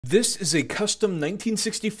This is a custom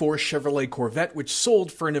 1964 Chevrolet Corvette which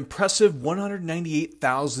sold for an impressive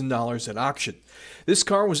 $198,000 at auction. This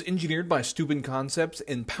car was engineered by Steuben Concepts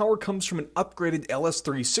and power comes from an upgraded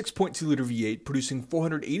LS3 6.2-liter V8 producing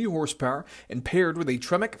 480 horsepower and paired with a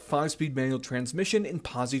Tremec 5-speed manual transmission and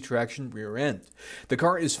posi traction rear end. The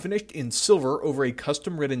car is finished in silver over a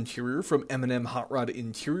custom red interior from M&M Hot Rod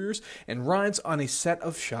Interiors and rides on a set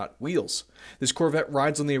of shot wheels. This Corvette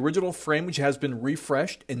rides on the original frame which has been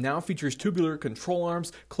refreshed and now features tubular control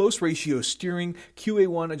arms, close ratio steering,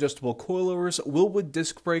 QA1 adjustable coilovers, Willwood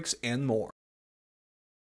disc brakes, and more.